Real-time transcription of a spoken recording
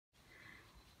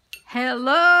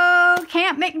Hello,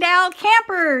 Camp McDowell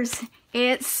campers.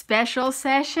 It's special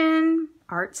session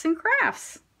arts and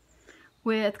crafts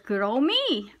with good old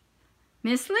me,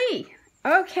 Miss Lee.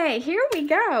 Okay, here we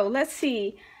go. Let's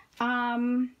see.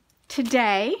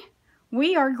 Today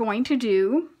we are going to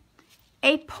do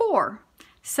a pour.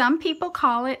 Some people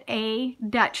call it a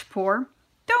Dutch pour.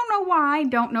 Don't know why,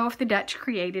 don't know if the Dutch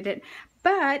created it,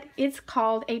 but it's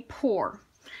called a pour.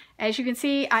 As you can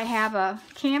see, I have a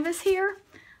canvas here.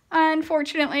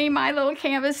 Unfortunately, my little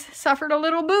canvas suffered a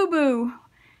little boo-boo.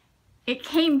 It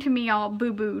came to me all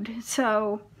boo-booed,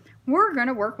 so we're going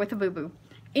to work with a boo-boo.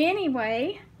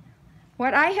 Anyway,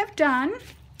 what I have done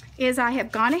is I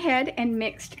have gone ahead and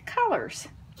mixed colors.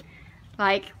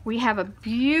 Like, we have a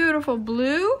beautiful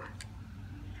blue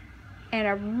and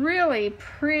a really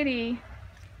pretty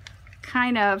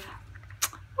kind of,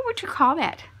 what would you call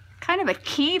that? Kind of a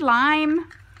key lime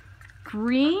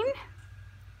green.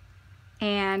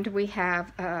 And we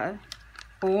have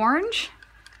orange.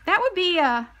 That would be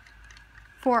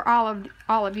for all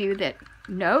of you that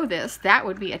know this, that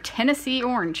would be a Tennessee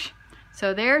orange.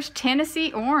 So there's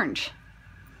Tennessee orange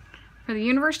for the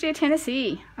University of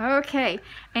Tennessee. Okay,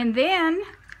 and then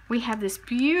we have this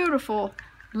beautiful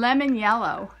lemon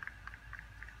yellow.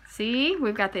 See,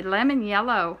 we've got the lemon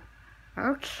yellow.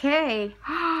 Okay.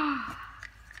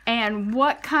 And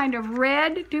what kind of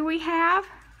red do we have?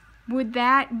 Would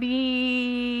that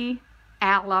be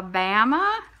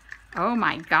Alabama? Oh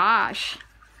my gosh.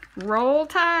 Roll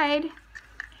Tide.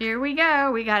 Here we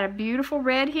go. We got a beautiful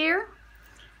red here.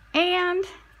 And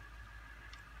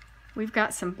we've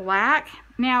got some black.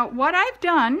 Now what I've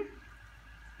done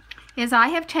is I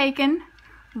have taken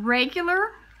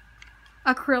regular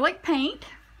acrylic paint,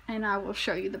 and I will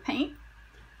show you the paint.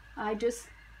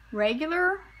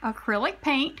 Regular acrylic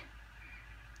paint.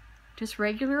 Just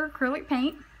regular acrylic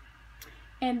paint.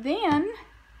 And then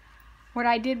what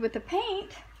I did with the paint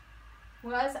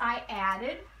was I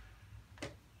added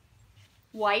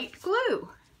white glue.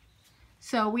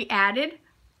 So we added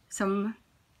some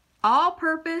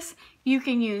all-purpose. You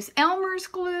can use Elmer's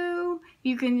glue,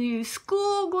 you can use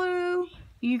school glue,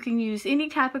 you can use any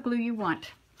type of glue you want.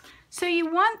 So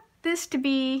you want this to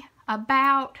be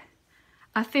about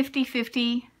a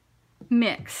 50-50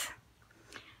 mix.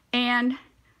 And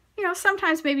you know,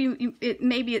 sometimes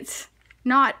maybe it's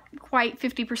not quite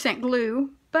 50% glue,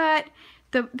 but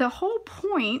the whole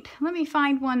point, let me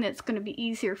find one that's going to be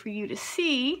easier for you to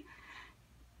see.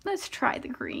 Let's try the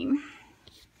green.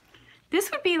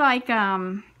 This would be like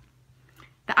the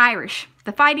Irish,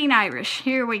 the Fighting Irish.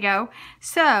 Here we go.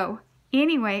 So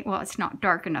anyway, well, it's not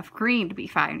dark enough green to be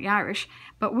Fighting Irish,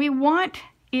 but we want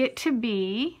it to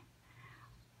be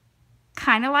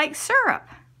kind of like syrup.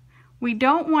 We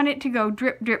don't want it to go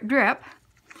drip, drip, drip.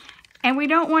 And we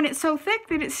don't want it so thick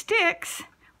that it sticks.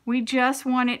 We just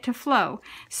want it to flow.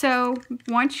 So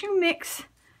once you mix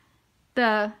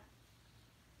the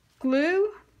glue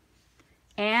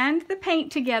and the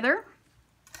paint together,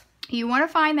 you want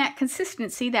to find that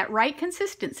consistency, that right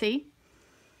consistency,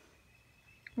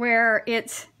 where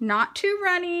it's not too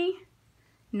runny,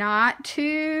 not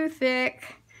too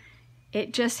thick.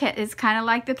 It just it's kind of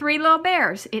like the Three Little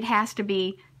Bears. It has to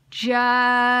be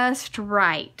just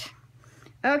right.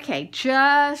 Okay,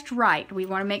 just right. We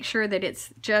want to make sure that it's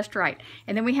just right.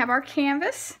 And then we have our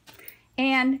canvas.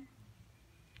 And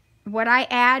what I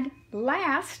add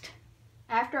last,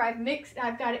 after I've mixed,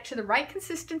 I've got it to the right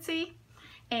consistency,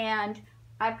 and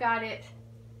I've got it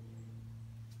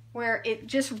where it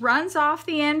just runs off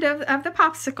the end of the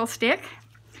popsicle stick,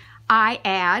 I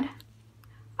add,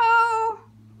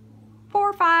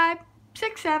 4, 5,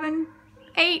 6, 7,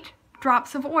 8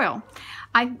 drops of oil.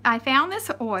 I found this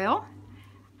oil.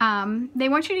 They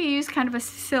want you to use kind of a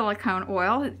silicone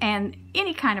oil, and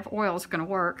any kind of oil is going to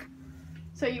work.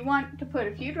 So you want to put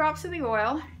a few drops of the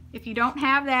oil. If you don't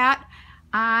have that,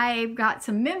 I've got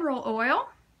some mineral oil,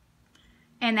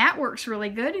 and that works really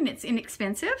good, and it's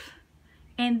inexpensive.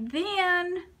 And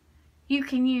then you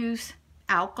can use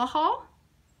alcohol,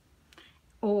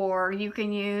 or you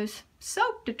can use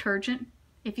soap detergent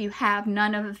if you have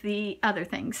none of the other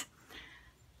things.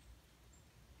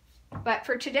 But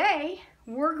for today,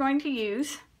 we're going to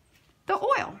use the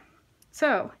oil.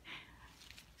 So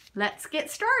let's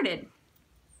get started.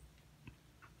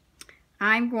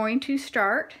 I'm going to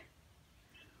start.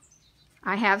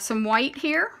 I have some white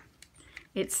here.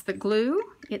 It's the glue,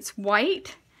 it's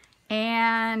white,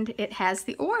 and it has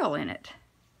the oil in it.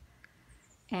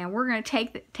 And we're going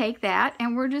to take that,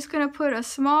 and we're just going to put a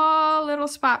small little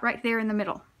spot right there in the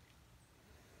middle.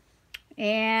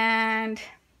 And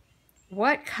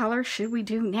what color should we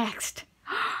do next?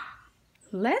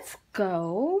 Let's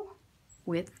go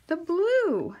with the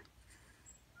blue.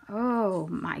 Oh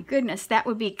my goodness, that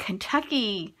would be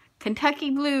Kentucky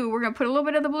blue. We're going to put a little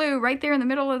bit of the blue right there in the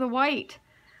middle of the white.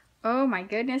 Oh my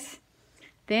goodness.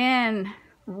 Then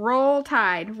Roll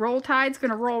Tide. Roll Tide's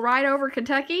going to roll right over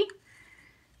Kentucky.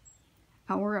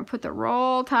 And we're going to put the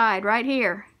Roll Tide right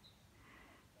here.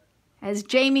 As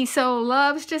Jamie so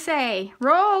loves to say,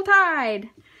 Roll Tide.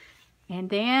 And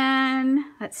then,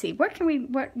 let's see, what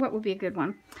would be a good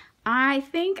one? I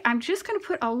think I'm just going to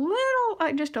put a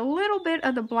little, just a little bit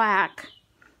of the black.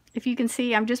 If you can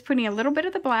see, I'm just putting a little bit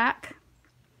of the black.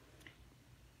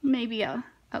 Maybe a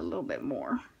little bit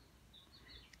more,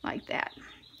 like that.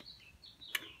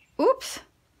 Oops.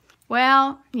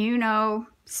 Well, you know,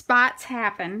 spots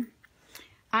happen.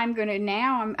 I'm going to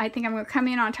now, I think I'm going to come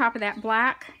in on top of that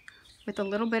black with a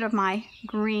little bit of my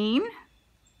green.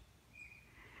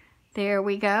 There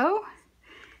we go.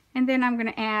 And then I'm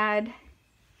going to add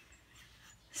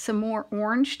some more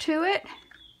orange to it.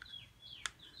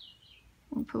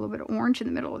 We'll put a little bit of orange in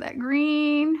the middle of that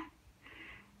green.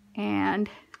 And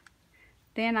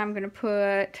then I'm going to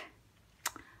put,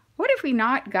 what have we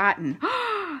not gotten?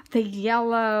 The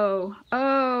yellow.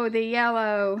 Oh, the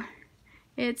yellow.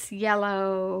 It's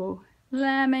yellow.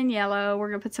 Lemon yellow. We're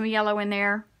going to put some yellow in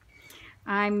there.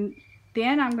 Then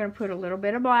I'm going to put a little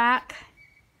bit of black.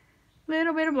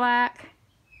 Little bit of black.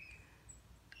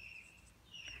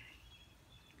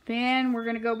 Then we're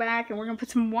going to go back and we're going to put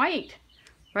some white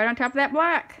right on top of that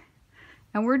black.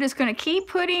 And we're just going to keep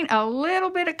putting a little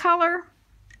bit of color.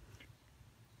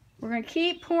 We're going to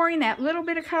keep pouring that little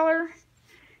bit of color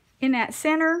in that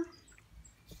center.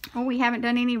 Oh, we haven't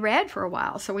done any red for a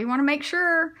while, so we want to make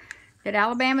sure that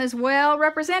Alabama is well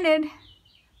represented.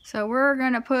 So we're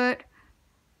going to put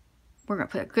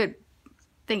a good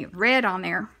thing of red on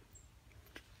there.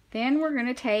 Then we're going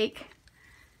to take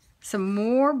some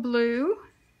more blue.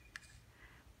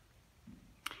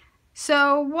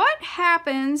 So what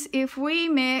happens if we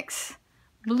mix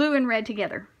blue and red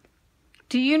together?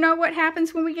 Do you know what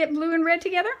happens when we get blue and red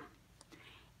together?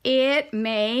 It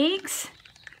makes,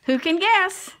 who can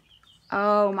guess?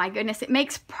 Oh my goodness, it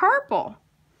makes purple.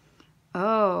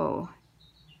 Oh.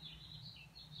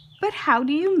 But how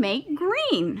do you make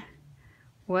green?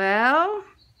 Well,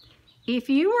 if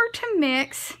you were to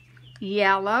mix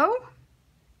yellow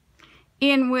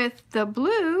in with the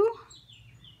blue,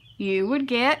 you would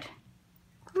get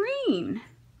green.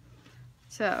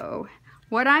 So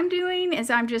what I'm doing is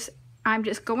I'm just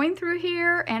going through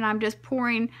here and I'm just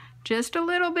pouring just a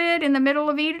little bit in the middle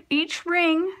of each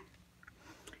ring,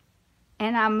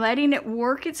 and I'm letting it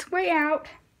work its way out.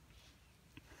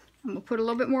 I'm gonna put a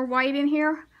little bit more white in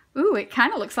here. Ooh, it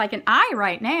kind of looks like an eye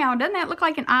right now. Doesn't that look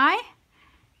like an eye?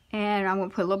 And I'm gonna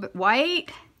put a little bit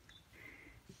white,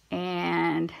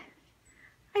 and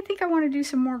I think I want to do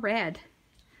some more red.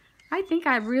 I think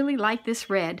I really like this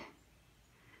red.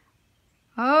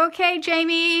 Okay,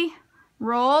 Jamie,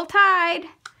 Roll Tide.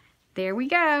 There we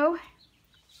go.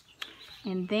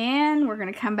 And then we're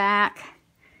going to come back.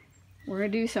 We're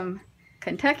going to do some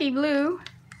Kentucky blue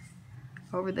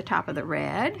over the top of the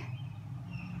red.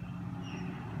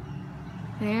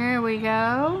 There we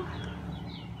go.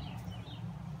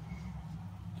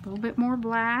 A little bit more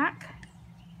black.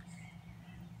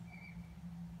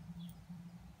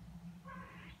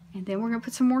 And then we're going to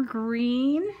put some more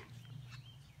green.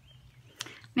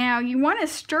 Now you want to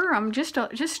stir them, just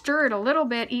stir it a little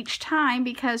bit each time,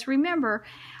 because remember,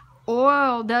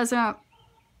 oil doesn't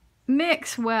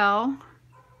mix well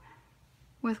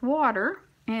with water,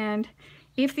 and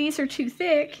if these are too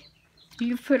thick,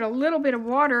 you put a little bit of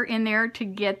water in there to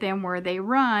get them where they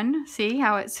run. See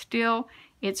how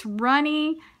it's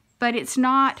runny, but it's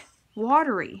not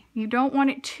watery. You don't want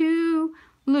it too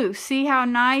loose. See how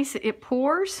nice it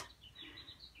pours?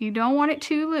 You don't want it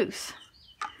too loose.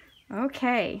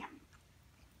 Okay,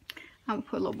 I'm gonna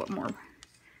put a little bit more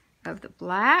of the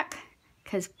black,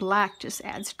 because black just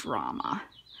adds drama.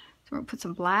 So we're gonna put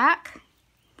some black,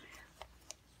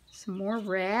 some more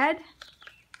red.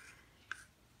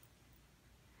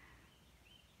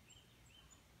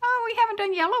 Oh, we haven't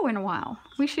done yellow in a while.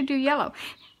 We should do yellow.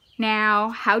 Now,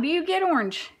 how do you get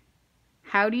orange?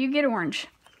 How do you get orange?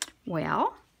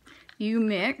 Well, you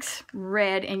mix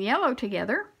red and yellow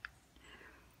together.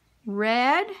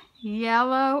 Red,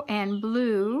 yellow, and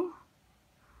blue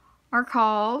are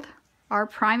called our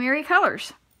primary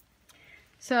colors.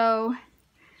 So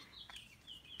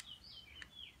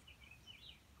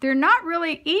they're not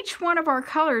really, each one of our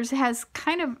colors has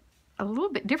kind of a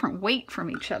little bit different weight from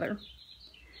each other.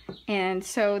 And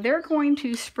so they're going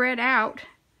to spread out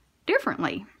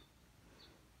differently.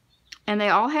 And they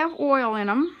all have oil in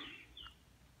them.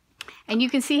 And you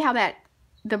can see how that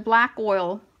the black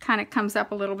oil kind of comes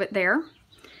up a little bit there.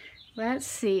 Let's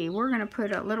see, we're going to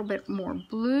put a little bit more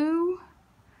blue.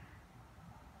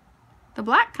 The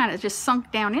black kind of just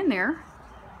sunk down in there.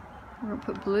 We're going to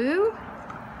put blue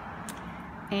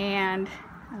and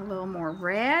a little more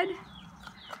red.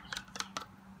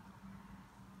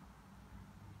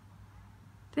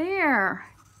 There.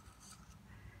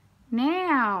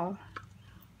 Now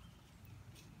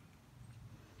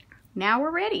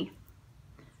we're ready.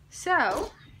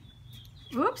 So,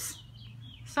 oops,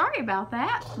 sorry about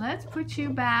that. Let's put you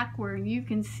back where you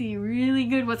can see really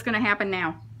good what's going to happen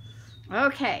now.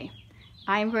 Okay,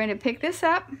 I'm going to pick this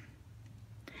up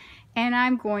and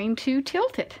I'm going to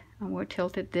tilt it. I'm going to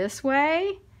tilt it this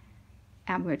way.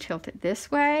 I'm going to tilt it this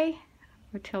way.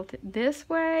 I'm going to tilt it this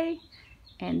way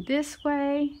and this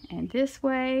way and this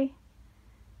way.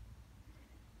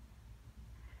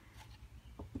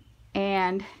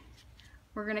 And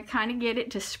we're going to kind of get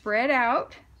it to spread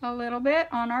out a little bit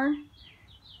on our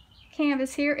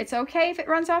canvas here. It's okay if it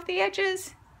runs off the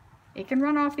edges. It can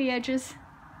run off the edges.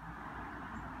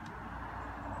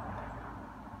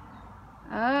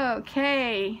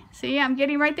 Okay, see, I'm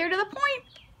getting right there to the point.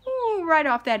 Ooh, right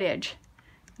off that edge.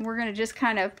 And we're going to just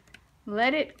kind of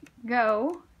let it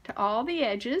go to all the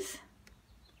edges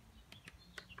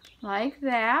like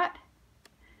that.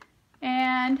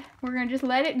 And we're going to just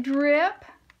let it drip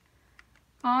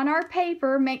on our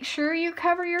paper. Make sure you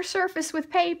cover your surface with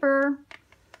paper.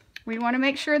 We want to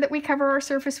make sure that we cover our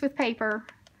surface with paper.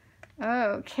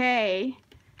 Okay,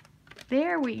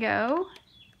 there we go.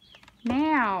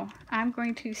 Now I'm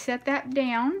going to set that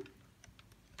down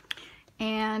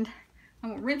and I'm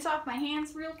going to rinse off my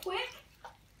hands real quick.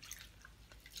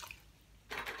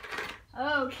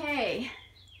 Okay,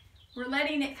 we're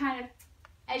letting it kind of,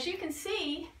 as you can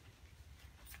see,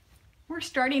 we're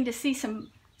starting to see some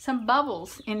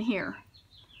bubbles in here.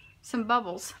 Some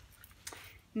bubbles.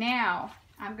 Now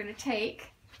I'm going to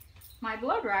take my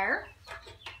blow dryer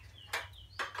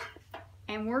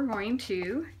and we're going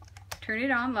to turn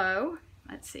it on low.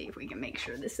 Let's see if we can make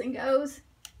sure this thing goes.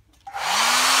 We're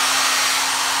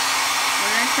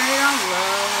going to turn it on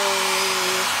low.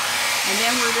 And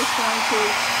then we're just going to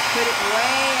put it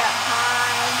way up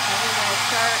high. And we're going to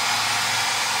start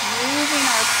moving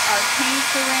our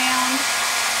paints around.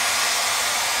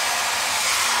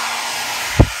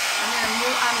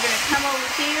 I'm going to come over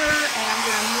here and I'm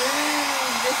going to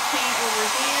move this paint over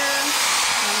here.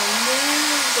 I'm going to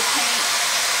move the paint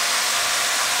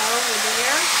over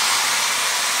there.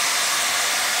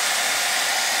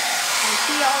 And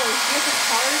see all those different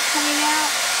colors coming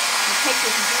out? And take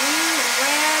this blue and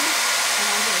red and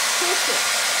I'm going to push it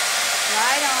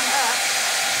right on up.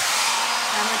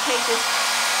 And I'm going to take this,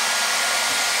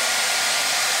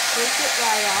 push it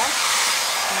right off,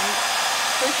 and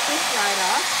push this right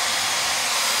off,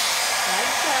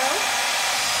 like so.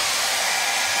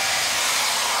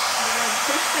 And we're going to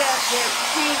push the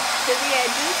paint to the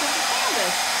edges of the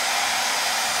canvas.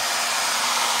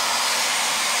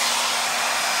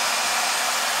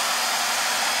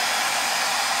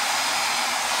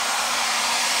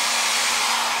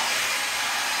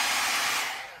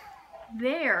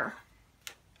 There.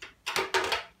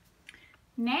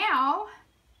 Now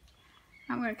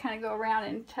I'm going to kind of go around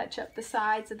and touch up the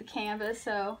sides of the canvas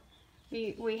so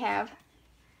we have,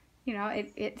 you know,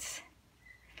 it's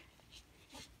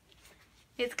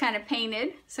kind of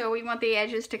painted, so we want the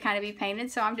edges to kind of be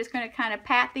painted. So I'm just going to kind of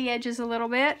pat the edges a little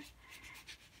bit.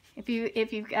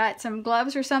 If you've got some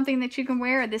gloves or something that you can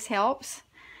wear, this helps,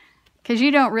 because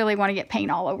you don't really want to get paint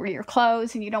all over your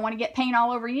clothes and you don't want to get paint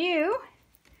all over you.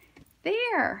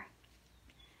 There.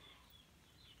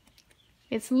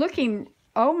 It's looking,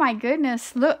 oh my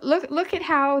goodness, look at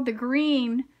how the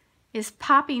green is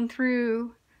popping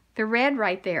through the red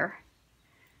right there.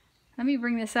 Let me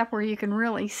bring this up where you can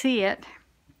really see it.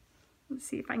 Let's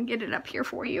see if I can get it up here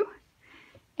for you.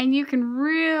 And you can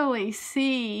really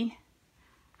see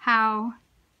how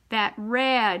that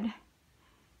red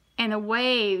and the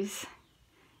waves,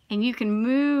 and you can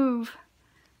move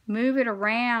it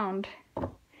around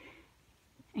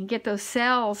and get those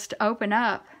cells to open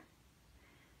up.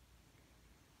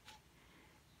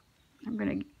 I'm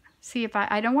going to see if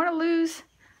I don't want to lose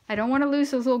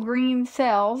those little green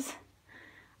cells.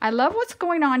 I love what's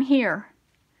going on here.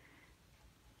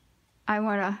 I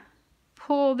want to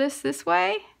pull this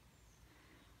way.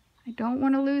 I don't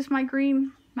want to lose my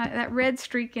green. That red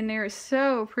streak in there is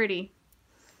so pretty.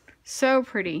 So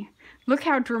pretty. Look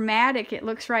how dramatic it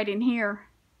looks right in here.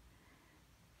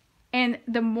 And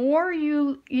the more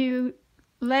you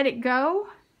let it go,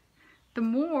 the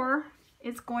more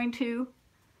it's going to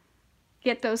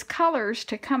get those colors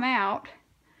to come out.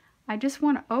 I just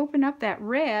want to open up that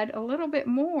red a little bit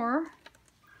more.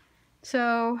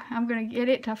 So I'm going to get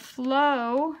it to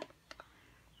flow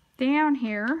down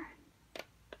here.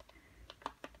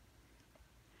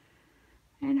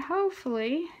 And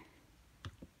hopefully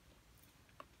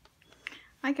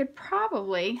I could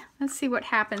probably, let's see what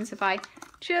happens if I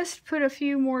just put a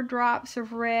few more drops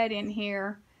of red in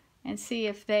here and see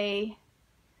if I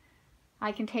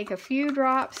can take a few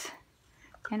drops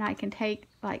and I can take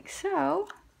like so.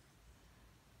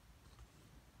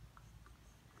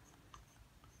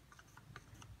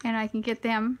 And I can get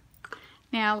them.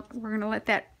 Now we're going to let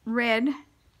that red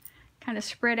kind of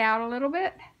spread out a little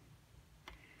bit.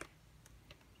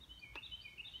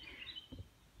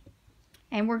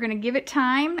 And we're going to give it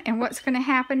time, and what's going to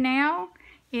happen now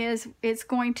is it's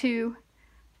going to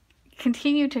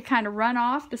continue to kind of run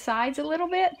off the sides a little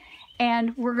bit,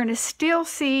 and we're going to still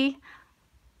see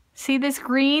this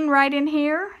green right in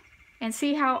here, and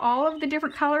see how all of the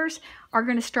different colors are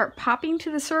going to start popping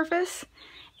to the surface,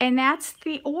 and that's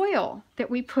the oil that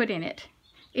we put in it.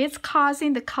 It's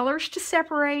causing the colors to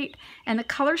separate and the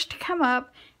colors to come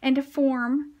up and to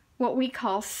form what we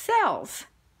call cells.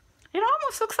 It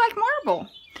almost looks like marble.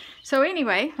 So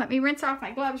anyway, let me rinse off my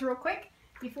gloves real quick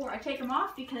before I take them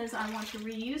off because I want to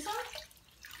reuse them.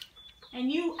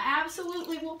 And you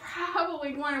absolutely will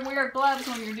probably want to wear gloves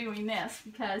when you're doing this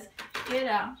because it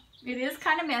is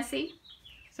kind of messy.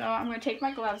 So I'm going to take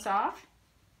my gloves off.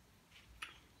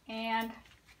 And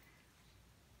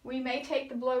we may take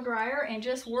the blow dryer and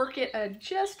just work it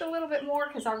just a little bit more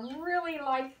because I'm really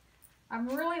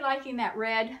liking that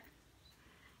red.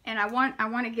 And I want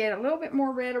to get a little bit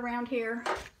more red around here.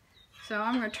 So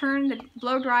I'm going to turn the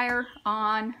blow dryer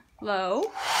on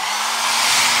low.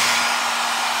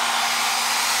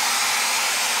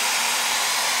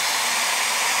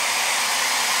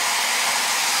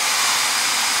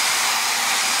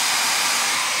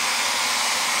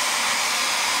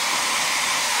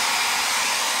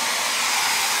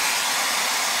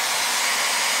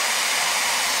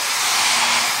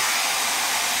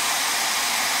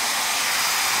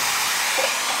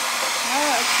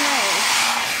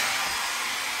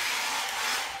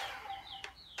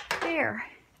 There.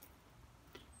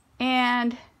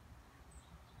 And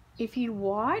if you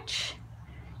watch,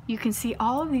 you can see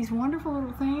all of these wonderful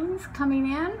little things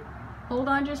coming in. Hold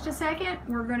on just a second.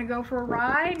 We're going to go for a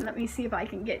ride. Let me see if I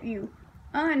can get you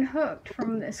unhooked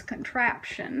from this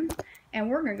contraption. And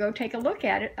we're going to go take a look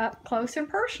at it up close and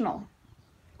personal.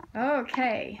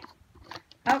 Okay.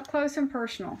 Up close and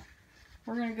personal.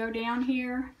 We're going to go down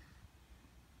here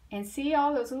and see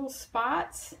all those little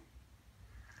spots.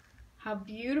 How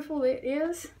beautiful it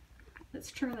is.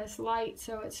 Let's turn this light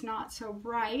so it's not so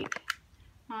bright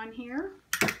on here.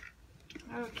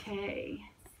 Okay.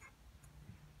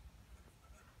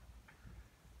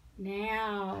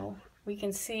 Now we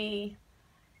can see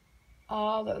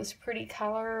all those pretty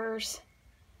colors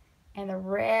and the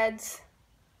reds.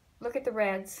 Look at the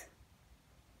reds.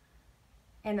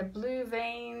 And the blue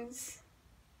veins.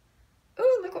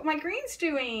 Ooh, look what my green's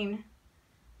doing.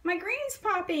 My green's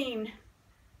popping.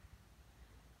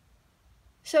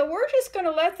 So we're just going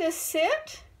to let this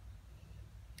sit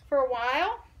for a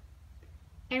while,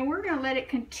 and we're going to let it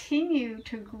continue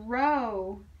to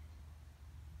grow,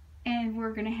 and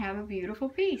we're going to have a beautiful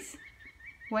piece.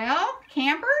 Well,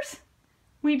 campers,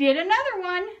 we did another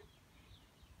one.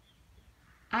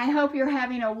 I hope you're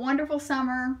having a wonderful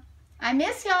summer. I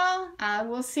miss y'all. I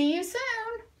will see you soon.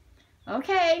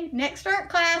 Okay, next art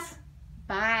class.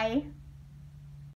 Bye.